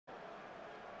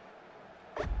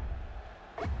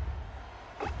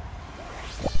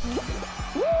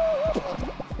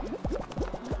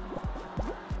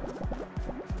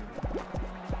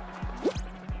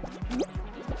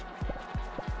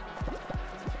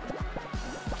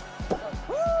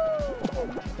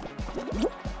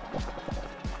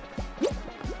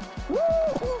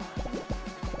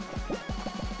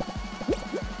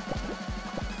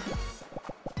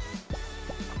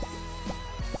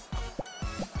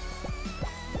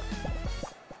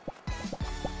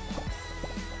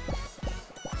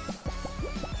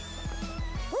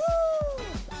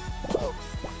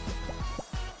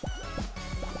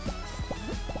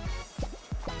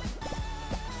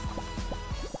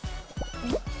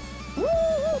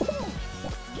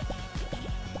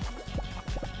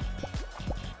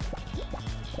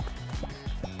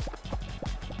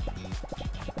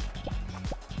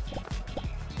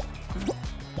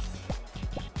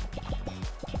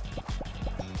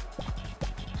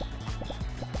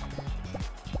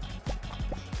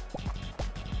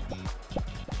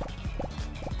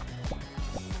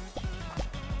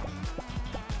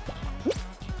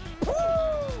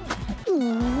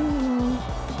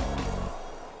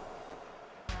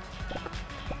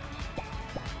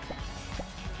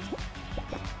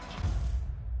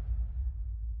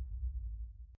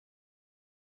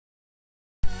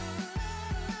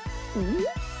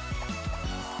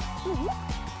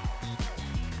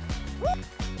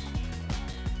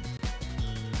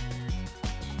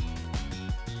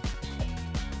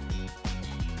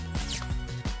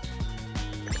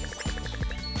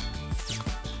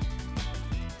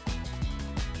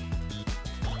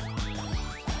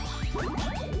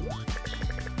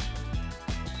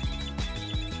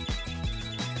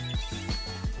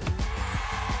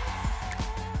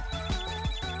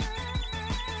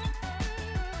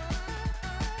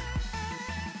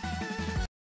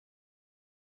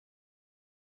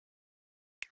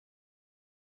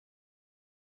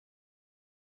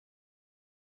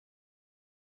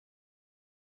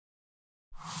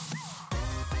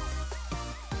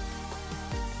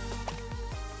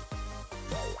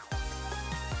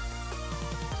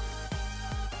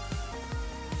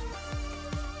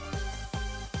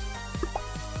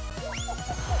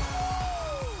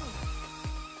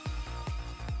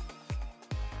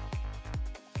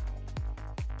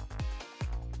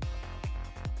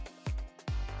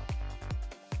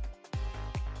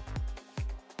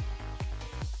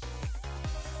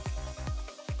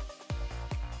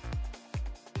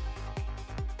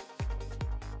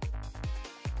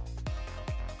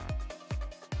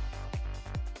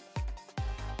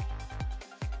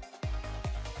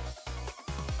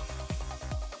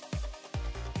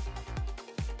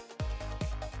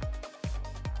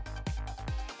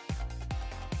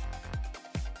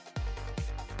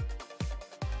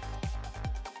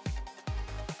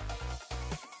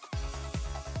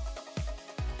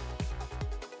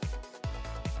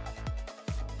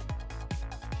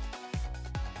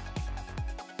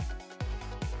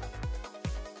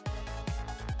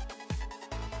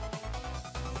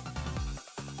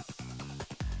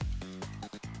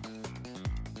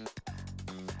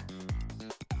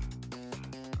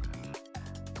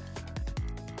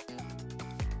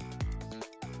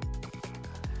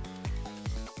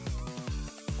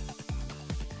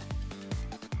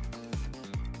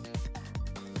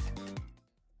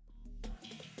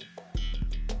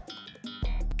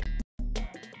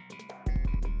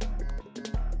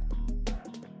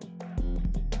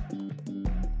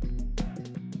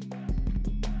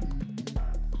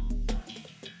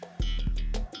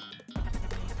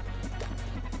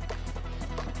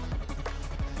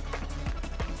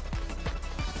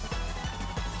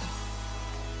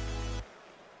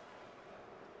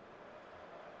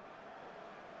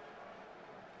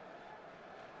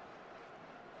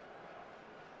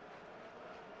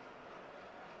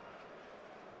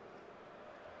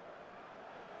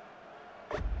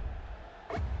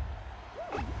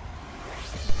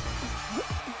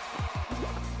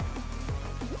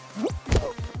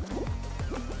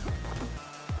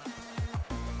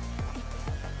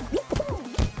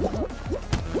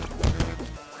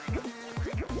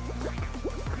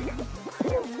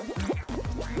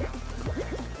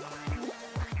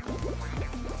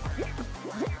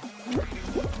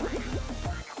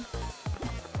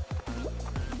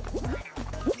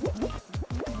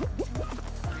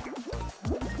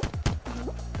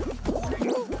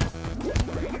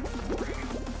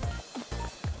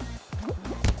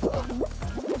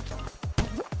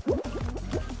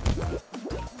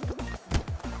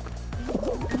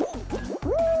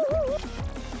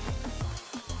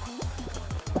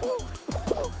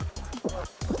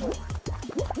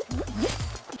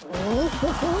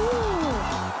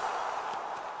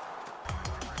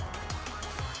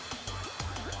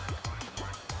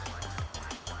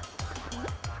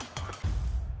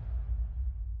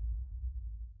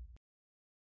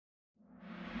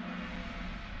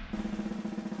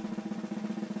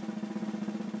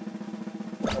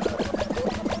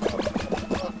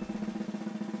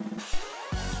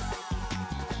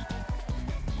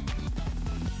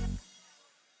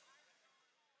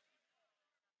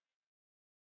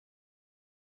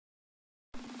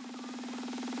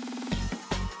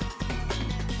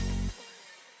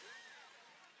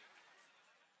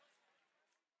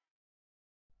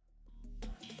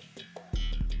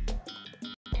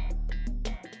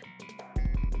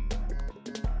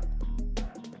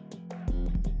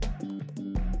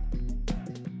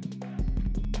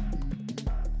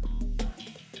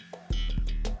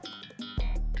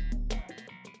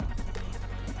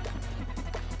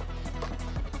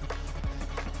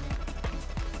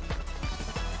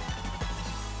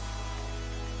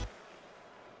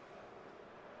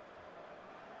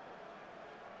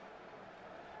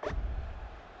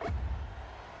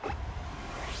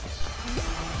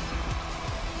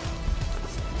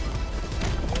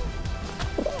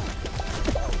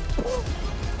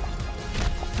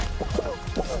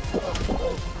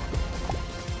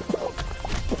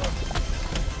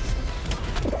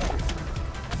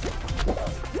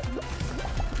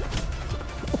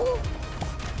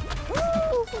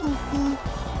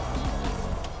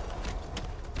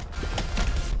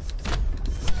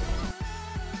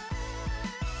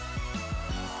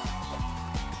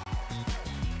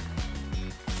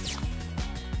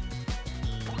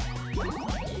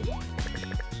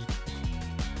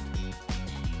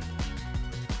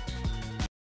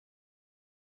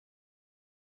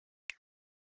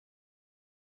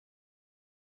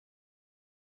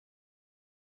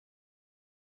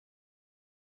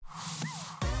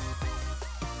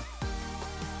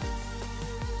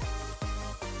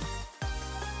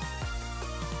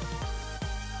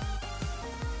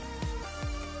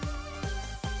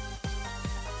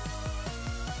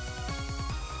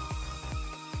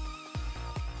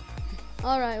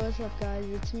Alright, what's up guys,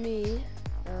 it's me,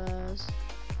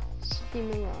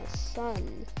 streaming on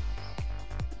Sun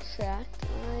Tracked.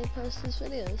 I post these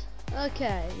videos.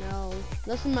 Okay, now,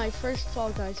 this is my first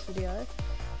Fall Guys video,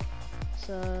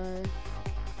 so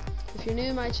if you're new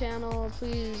to my channel,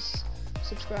 please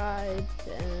subscribe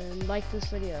and like this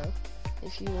video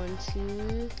if you want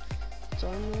to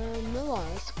join the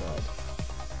Milana squad.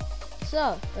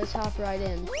 So, let's hop right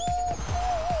in.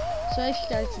 So if you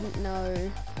guys didn't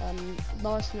know,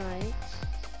 last night,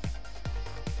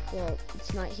 well,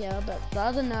 it's not here, but the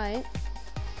other night,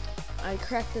 I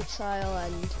cracked the tile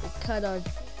and it cut a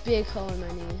big hole in my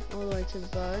knee, all the way to the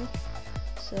bone.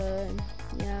 So,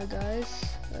 yeah guys,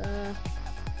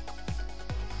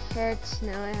 hurts.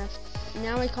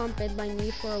 Now I can't bend my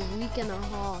knee for a week and a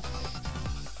half.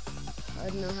 I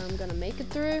don't know how I'm gonna make it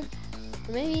through.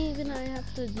 Or maybe even I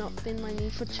have to not bend my knee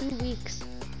for 2 weeks.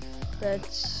 But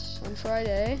on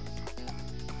Friday,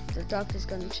 the doctor's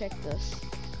gonna check this.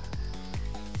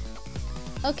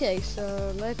 Okay,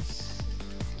 so let's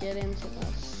get into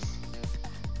this.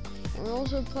 And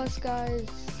also, plus guys,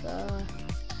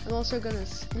 I'm also gonna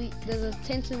sleep. There's a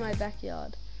tent in my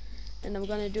backyard, and I'm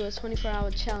gonna do a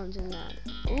 24-hour challenge in that.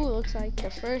 Ooh, looks like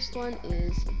the first one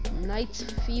is Night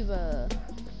Fever.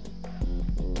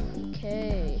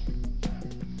 Okay.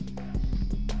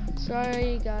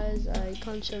 Sorry guys, I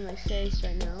can't show my face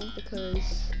right now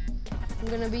because I'm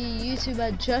gonna be a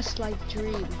YouTuber just like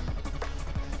Dream.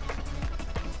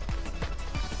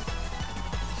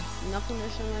 I'm not gonna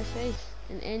show my face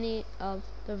in any of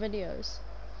the videos.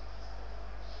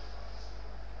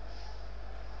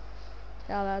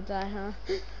 How about that, huh?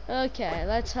 Okay,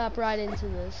 let's hop right into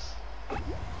this.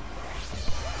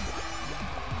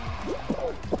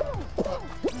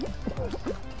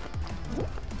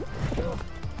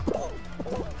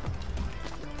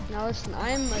 Now listen,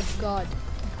 I am a god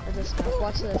at this map.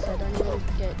 Watch this, I don't even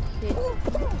get hit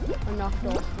or knocked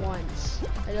off once.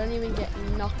 I don't even get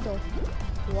knocked off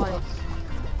once.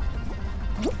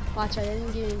 Watch, I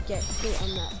didn't even get hit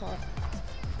on that part.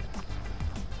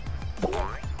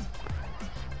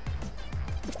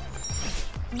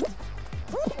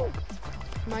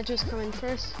 Might just come in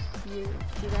first. You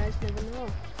guys never know.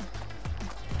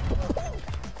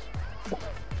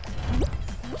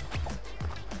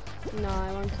 No,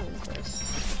 I won't come in first.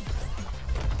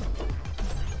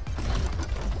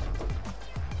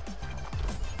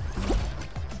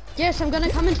 Yes, I'm gonna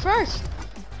come in first.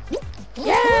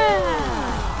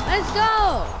 Yeah! Let's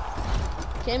go!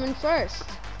 Came in first.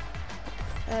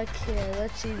 Okay,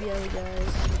 let's see the other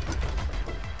guys.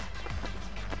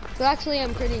 So actually,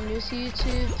 I'm pretty new to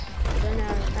YouTube.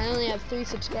 I only have 3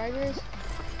 subscribers.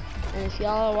 And if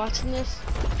y'all are watching this,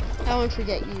 I won't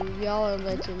forget you. Y'all are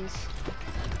legends.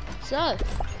 So,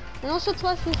 and also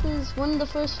plus this is one of the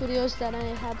first videos that I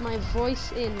had my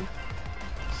voice in.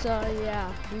 So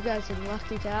yeah, you guys are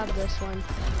lucky to have this one.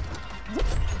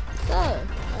 So,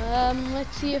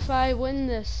 let's see if I win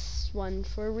this one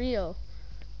for real.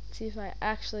 Let's see if I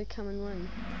actually come and win.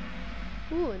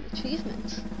 Ooh, an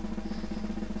achievement.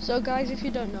 So guys, if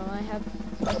you don't know, I have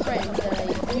a friend that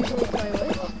I usually play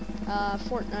with,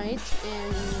 Fortnite,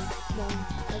 and well,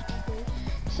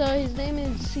 so his name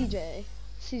is CJ.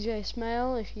 CJ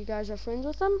Smile, if you guys are friends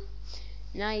with him.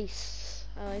 Nice.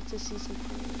 I like to see some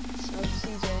friends of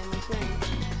CJ and my friend.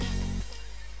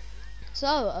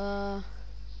 So,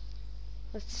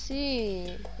 let's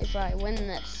see if I win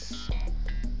this.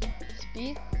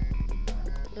 Speed.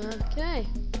 Okay.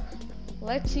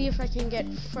 Let's see if I can get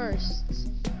first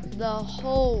the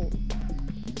whole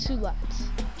 2 laps.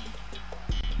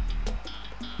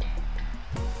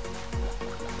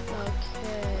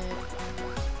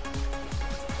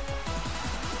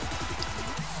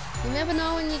 You never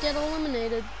know when you get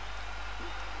eliminated.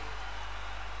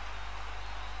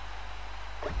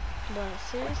 But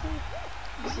seriously?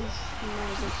 This is not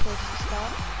a good place to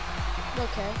stop.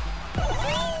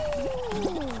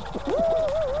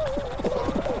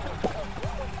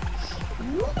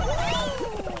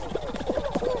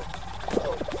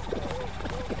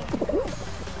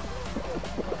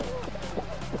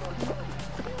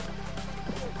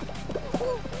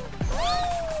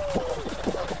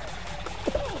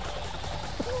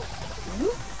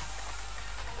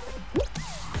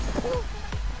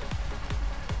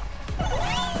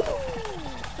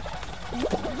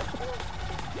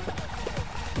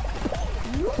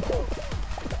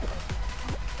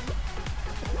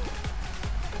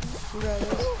 Bro,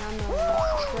 this ammo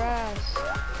is trash.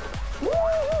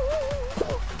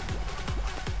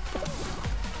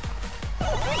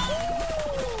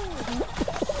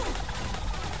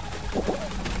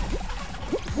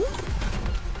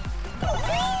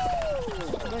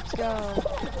 Let's go.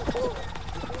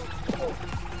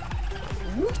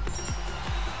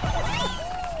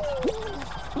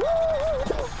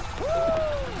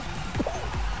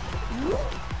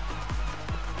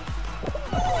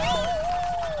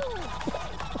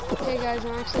 Okay guys,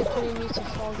 I'm actually putting you to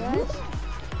Fall Guys.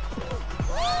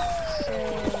 So,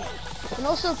 and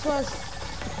also plus,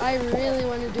 I really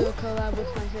want to do a collab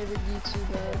with my favorite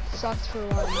YouTuber, Sucked for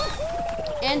One.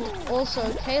 And also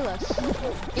Kalis,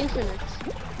 Infinite.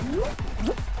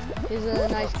 He's a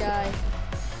nice guy.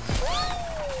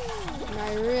 And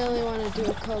I really want to do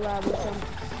a collab with him.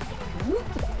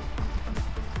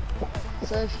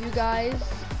 So if you guys,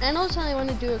 and also I want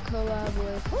to do a collab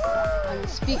with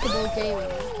Unspeakable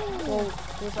Gaming. Well,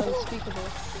 with Unspeakable.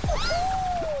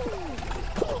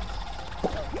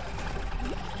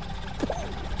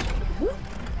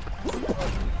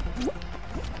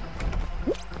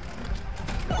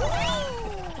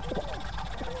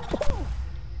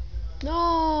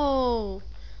 No!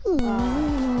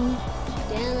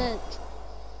 Damn it.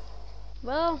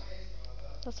 Well,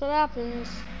 that's what happens.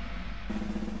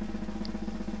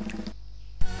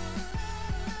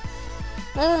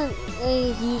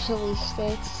 I usually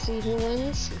stay to see who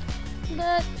wins,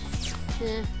 but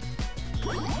yeah, I'm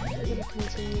gonna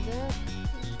continue that.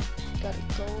 Got a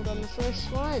gold on the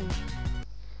first one.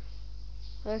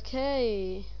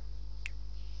 Okay.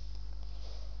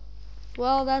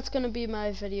 Well, that's gonna be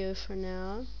my video for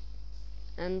now,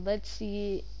 and let's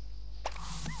see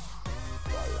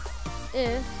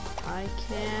if I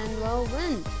can, well,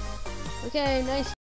 win. Okay, nice.